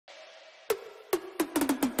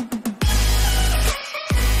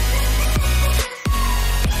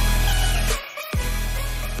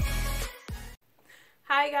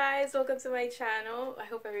guys, welcome to my channel. I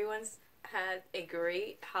hope everyone's had a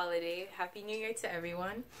great holiday. Happy New Year to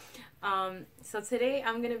everyone. So today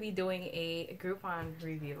I'm gonna be doing a Groupon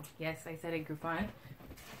review. Yes, I said a Groupon.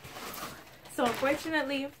 So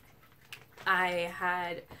unfortunately, I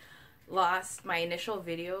had lost my initial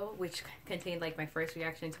video, which contained like my first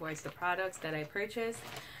reaction towards the products that I purchased.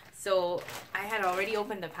 So I had already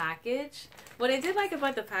opened the package. What I did like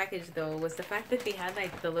about the package though was the fact that they had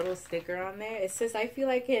like the little sticker on there. It says, "I feel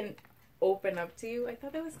I can open up to you." I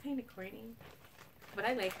thought that was kind of corny, but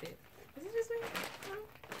I liked it. Is it just me? No?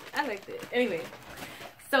 I liked it. Anyway,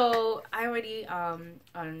 so I already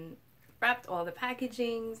unwrapped all the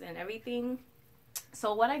packagings and everything.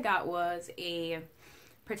 So what I got was a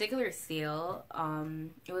particular sale.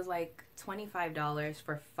 It was like $25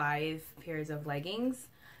 for 5 pairs of leggings.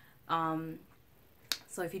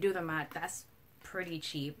 So if you do the math, that's pretty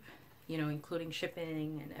cheap, you know, including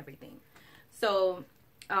shipping and everything. So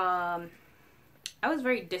I was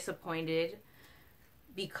very disappointed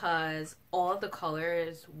because all the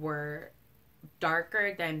colors were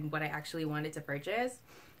darker than what I actually wanted to purchase.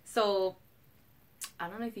 So I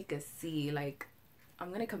don't know if you could see, like,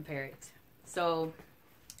 I'm gonna compare it. So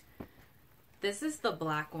this is the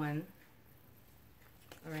black one,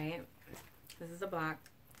 all right? This is the black,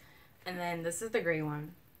 and then this is the gray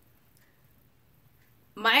one.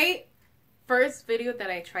 My first video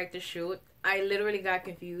that I tried to shoot, I literally got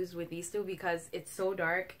confused with these two because it's so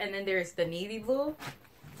dark. And then there's the navy blue.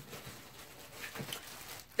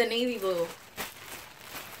 The navy blue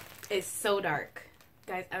is so dark.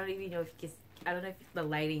 Guys, I don't even know if you can, I don't know if the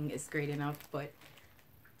lighting is great enough, but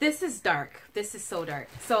this is dark. This is so dark.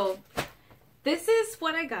 So this is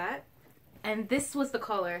what I got. And this was the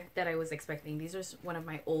color that I was expecting. These are one of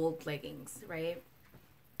my old leggings, right?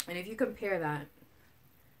 And if you compare that,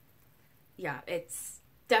 yeah, it's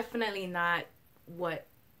definitely not what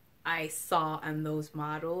I saw on those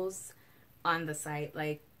models on the site.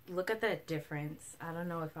 Like, look at the difference. I don't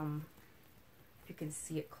know if you can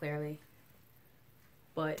see it clearly,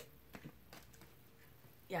 but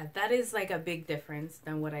yeah, that is like a big difference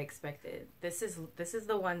than what I expected. This is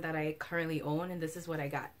the one that I currently own, and this is what I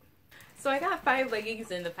got. So I got 5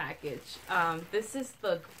 leggings in the package. This is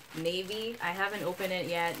the navy. I haven't opened it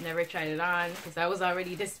yet, never tried it on because I was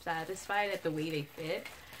already dissatisfied at the way they fit.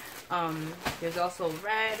 There's also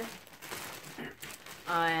red,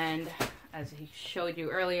 and as he showed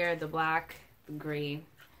you earlier, the black, the gray,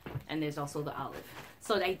 and there's also the olive.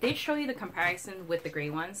 So I did show you the comparison with the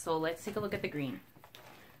gray one, so let's take a look at the green.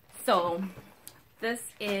 So this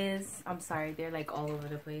is, I'm sorry, they're like all over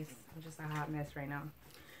the place. I'm just a hot mess right now.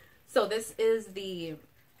 So this is the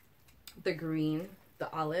green, the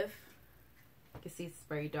olive. You can see it's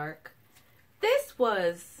very dark. This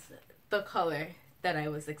was the color that I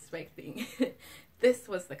was expecting. This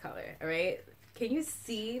was the color, all right? Can you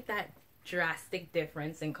see that drastic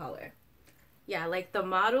difference in color? Yeah, like the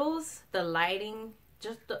models, the lighting,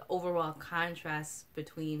 just the overall contrast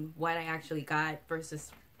between what I actually got versus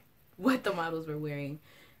what the models were wearing.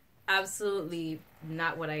 Absolutely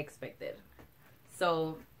not what I expected.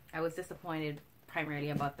 So I was disappointed primarily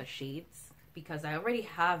about the shades because I already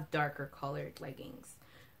have darker colored leggings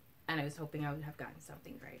and I was hoping I would have gotten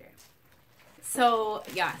something brighter. So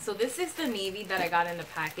yeah, so this is the navy that I got in the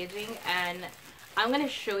packaging, and I'm gonna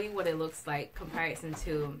show you what it looks like comparison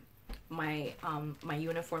to my my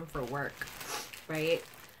uniform for work, right?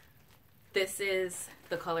 This is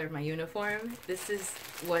the color of my uniform. This is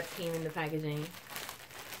what came in the packaging.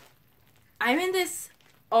 I'm in this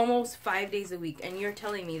almost 5 days a week, and you're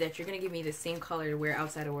telling me that you're gonna give me the same color to wear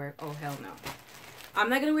outside of work? Oh, hell no. I'm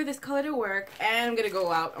not gonna wear this color to work, and I'm gonna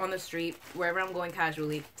go out on the street, wherever I'm going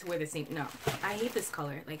casually, to wear the same. No. I hate this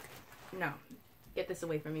color. Like, no. Get this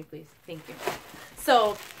away from me, please. Thank you.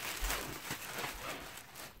 So,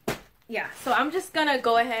 yeah. So I'm just gonna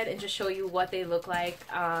go ahead and just show you what they look like.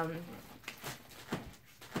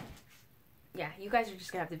 Yeah, you guys are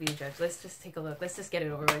just gonna have to be the judge. Let's just take a look. Let's just get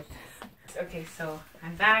it over with. Okay, so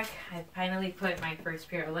I'm back. I finally put my first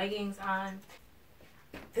pair of leggings on.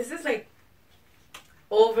 This is like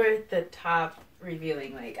over the top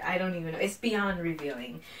revealing. Like, I don't even know. It's beyond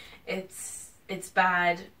revealing. It's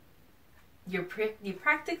bad. You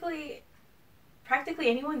practically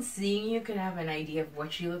anyone seeing you could have an idea of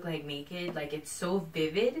what you look like naked. Like, it's so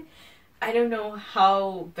vivid. I don't know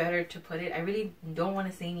how better to put it. I really don't want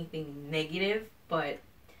to say anything negative, but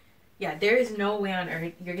yeah, there is no way on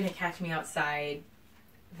earth you're gonna catch me outside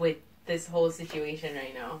with this whole situation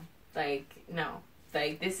right now. Like, no.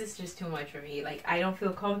 Like, this is just too much for me. Like, I don't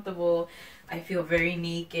feel comfortable. I feel very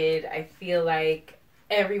naked. I feel like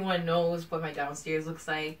everyone knows what my downstairs looks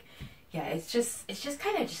like. yeah, it's just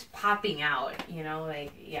kind of just popping out, you know,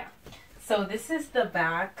 like, yeah. So this is the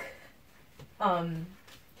back.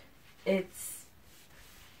 It's,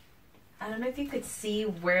 I don't know if you could see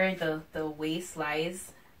where the waist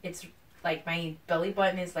lies. It's like my belly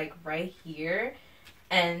button is like right here,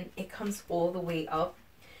 and it comes all the way up.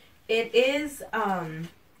 It is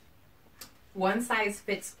one size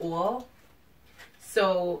fits all.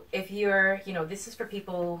 So if you're, you know, this is for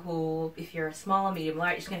people who, if you're a small, medium,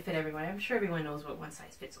 large, it's going to fit everyone. I'm sure everyone knows what one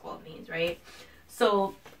size fits all means, right?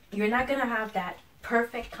 So you're not going to have that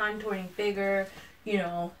perfect contouring figure, you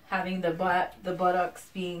know, having the buttocks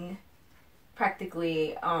being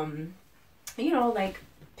practically, you know, like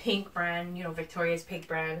Pink brand, you know, Victoria's Pink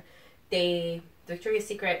brand. Victoria's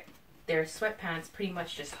Secret, their sweatpants pretty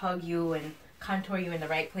much just hug you and contour you in the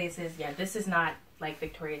right places. Yeah, this is not like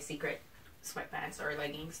Victoria's Secret sweatpants or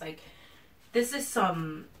leggings. Like, this is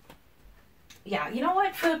some, yeah, you know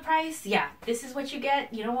what, for the price, yeah, this is what you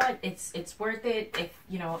get. You know what, it's worth it. If,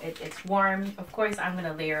 you know, it's warm. Of course, I'm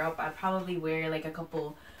gonna layer up. I'll probably wear like a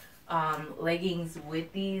couple leggings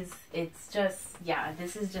with these. It's just, yeah,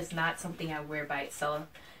 this is just not something I wear by itself.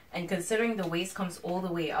 And considering the waist comes all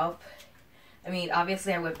the way up, I mean,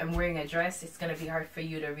 obviously I'm wearing a dress. It's gonna be hard for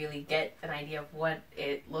you to really get an idea of what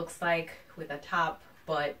it looks like with a top,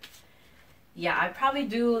 but yeah, I'd probably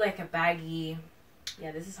do like a baggy,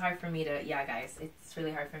 yeah, this is hard for me to, yeah guys, it's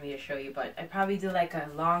really hard for me to show you, but I'd probably do like a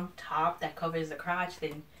long top that covers the crotch,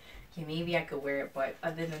 then yeah, maybe I could wear it, but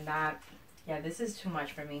other than that, yeah, this is too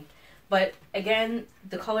much for me. But again,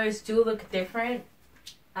 the colors do look different.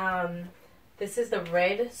 This is the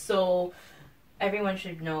red, so everyone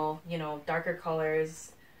should know, you know, darker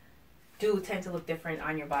colors do tend to look different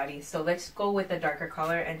on your body. So let's go with the darker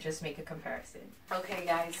color and just make a comparison. Okay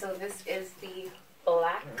guys, so this is the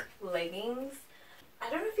black leggings.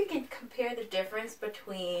 I don't know if you can compare the difference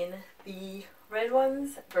between the red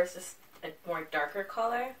ones versus a more darker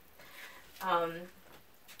color.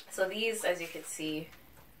 So these, as you can see,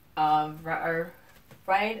 are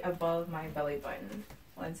right above my belly button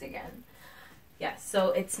once again. Yeah, so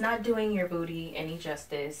it's not doing your booty any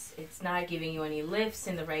justice. It's not giving you any lifts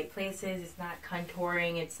in the right places. It's not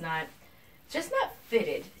contouring. It's not, just not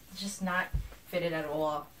fitted. It's just not fitted at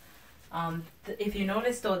all. If you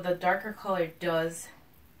notice though, the darker color does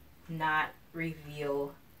not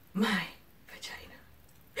reveal my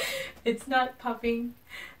vagina. It's not popping.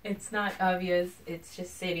 It's not obvious. It's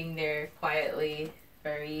just sitting there quietly,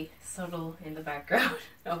 very subtle in the background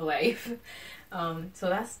of life. So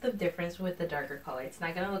that's the difference with the darker color. It's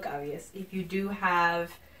not gonna look obvious. If you do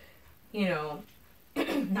have, you know,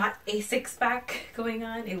 not a six-pack going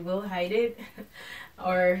on, it will hide it,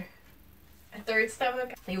 or a third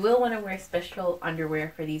stomach. You will want to wear special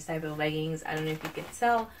underwear for these type of leggings. I don't know if you can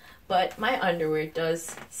tell, but my underwear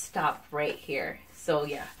does stop right here. So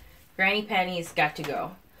yeah, granny panties got to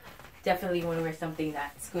go. Definitely want to wear something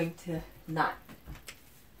that's going to not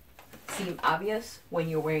seem obvious when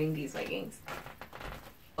you're wearing these leggings.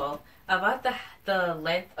 Well, about the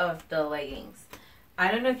length of the leggings,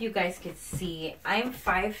 I don't know if you guys could see, I'm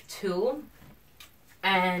 5'2",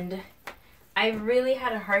 and I really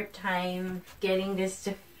had a hard time getting this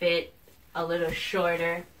to fit a little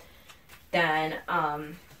shorter than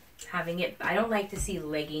having it. I don't like to see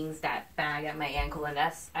leggings that bag at my ankle, and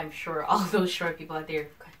that's, I'm sure all those short people out there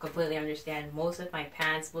completely understand. Most of my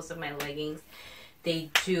pants, most of my leggings, they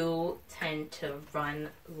do tend to run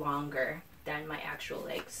longer than my actual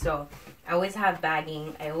legs. So I always have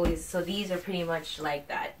bagging. So these are pretty much like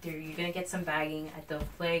that. You're gonna get some bagging at the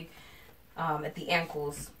leg, at the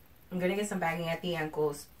ankles. I'm gonna get some bagging at the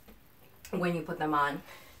ankles when you put them on.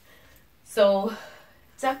 So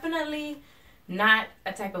definitely not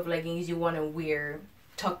a type of leggings you want to wear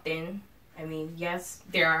tucked in. I mean, yes,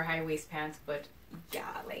 there are high waist pants, but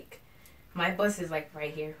yeah, like my bust is like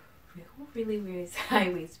right here. Who really wears high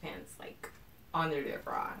waist pants like under their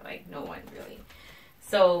bra? Like, no one really.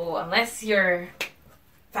 So unless you're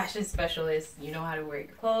fashion specialist, you know how to wear your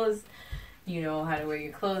clothes, you know how to wear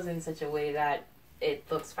your clothes in such a way that it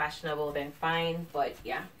looks fashionable, then fine. But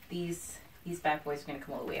yeah, these bad boys are gonna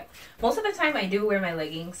come all the way up. Most of the time I do wear my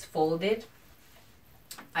leggings folded.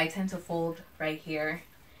 I tend to fold right here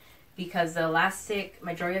because the elastic,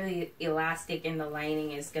 majority of the elastic in the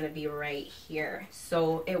lining is going to be right here.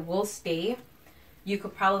 So it will stay. You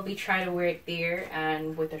could probably try to wear it there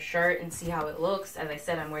and with a shirt and see how it looks. As I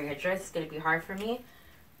said, I'm wearing a dress. It's going to be hard for me.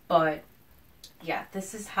 But yeah,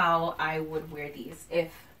 this is how I would wear these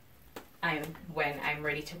when I'm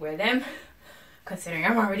ready to wear them. Considering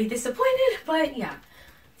I'm already disappointed. But yeah.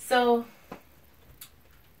 So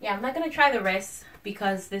yeah, I'm not going to try the rest.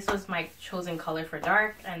 because this was my chosen color for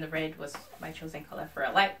dark and the red was my chosen color for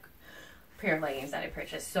a light pair of leggings that I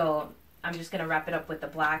purchased. So I'm just gonna wrap it up with the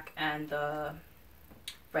black and the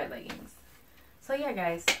red leggings. So yeah,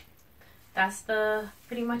 guys, that's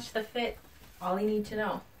pretty much the fit. All you need to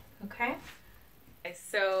know. Okay.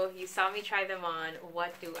 So you saw me try them on.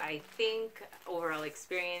 What do I think? Overall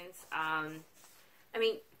experience. I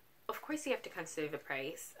mean, of course you have to consider the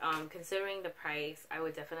price. Considering the price, I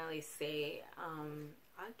would definitely say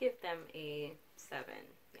I'll give them a 7.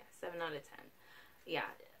 Yeah, 7 out of 10. Yeah,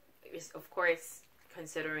 of course,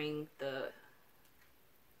 considering the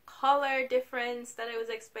color difference that I was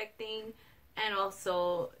expecting, and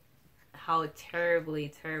also how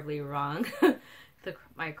terribly wrong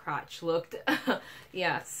my crotch looked.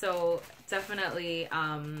 Yeah, so definitely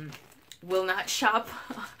will not shop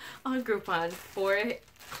on Groupon for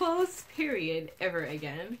clothes, period, ever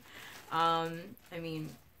again. I mean,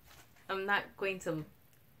 I'm not going to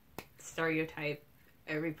stereotype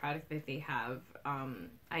every product that they have.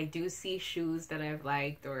 I do see shoes that I've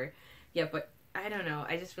liked, or yeah, but I don't know.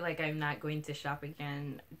 I just feel like I'm not going to shop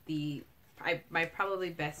again. My probably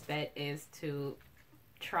best bet is to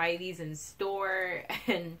try these in store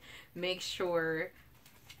and make sure,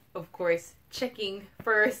 of course, checking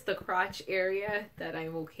first the crotch area that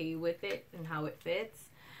I'm okay with it and how it fits.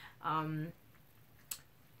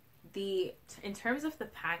 In terms of the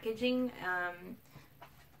packaging,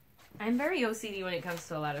 I'm very OCD when it comes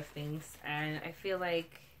to a lot of things, and I feel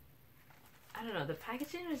like, I don't know, the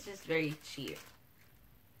packaging is just very cheap.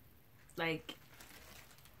 Like,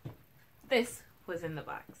 this was in the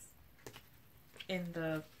box, in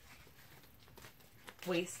the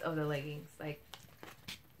waist of the leggings. Like,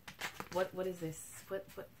 what is this? What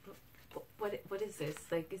is this?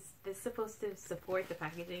 Like, is this supposed to support the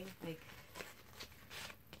packaging? Like,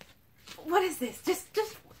 what is this?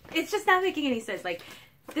 It's just not making any sense. Like,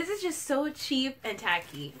 this is just so cheap and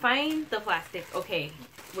tacky. Fine, the plastic, okay,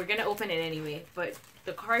 we're gonna open it anyway, but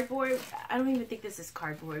the cardboard, I don't even think this is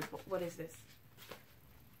cardboard. What is this?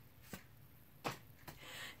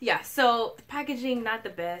 Yeah, so packaging, not the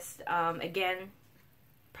best. Again,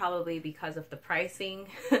 probably because of the pricing.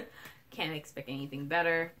 Can't expect anything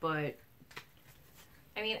better, but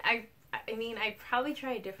I mean, I'd probably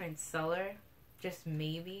try a different seller. Just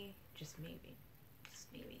maybe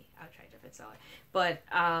I'll try a different seller. But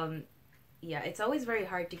yeah, it's always very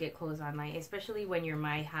hard to get clothes online, especially when you're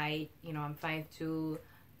my height. You know, I'm 5'2",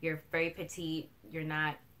 you're very petite, you're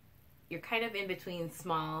kind of in between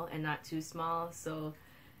small and not too small, so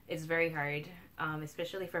it's very hard,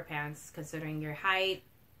 especially for pants, considering your height.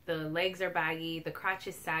 The legs are baggy, the crotch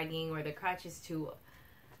is sagging, or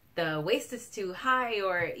the waist is too high,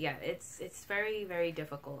 or yeah, it's very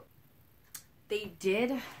difficult. They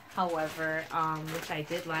did, however, which I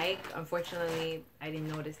did like. Unfortunately, I didn't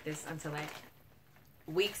notice this until like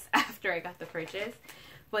weeks after I got the purchase.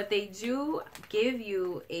 But they do give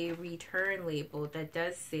you a return label that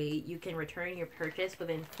does say you can return your purchase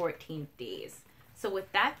within 14 days. So with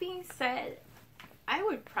that being said, I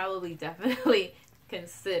would probably definitely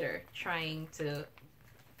consider trying to,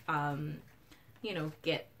 you know,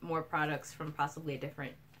 get more products from possibly a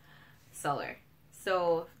different seller.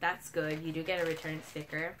 So that's good. You do get a return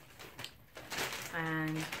sticker.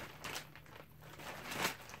 And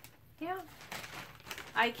yeah,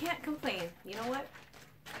 I can't complain. You know what?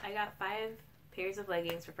 I got 5 pairs of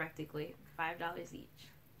leggings for practically $5 each.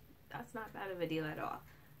 That's not bad of a deal at all.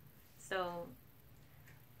 So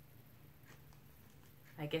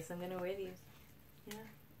I guess I'm gonna wear these. Yeah,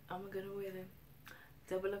 I'm gonna wear them.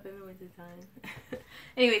 Double up in the winter time.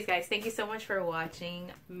 Anyways, guys, thank you so much for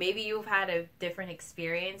watching. Maybe you've had a different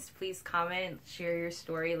experience. Please comment, share your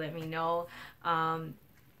story, let me know.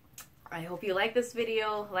 I hope you like this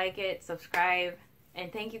video. Like it, subscribe,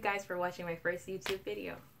 and thank you guys for watching my first YouTube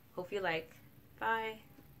video. Hope you like. Bye.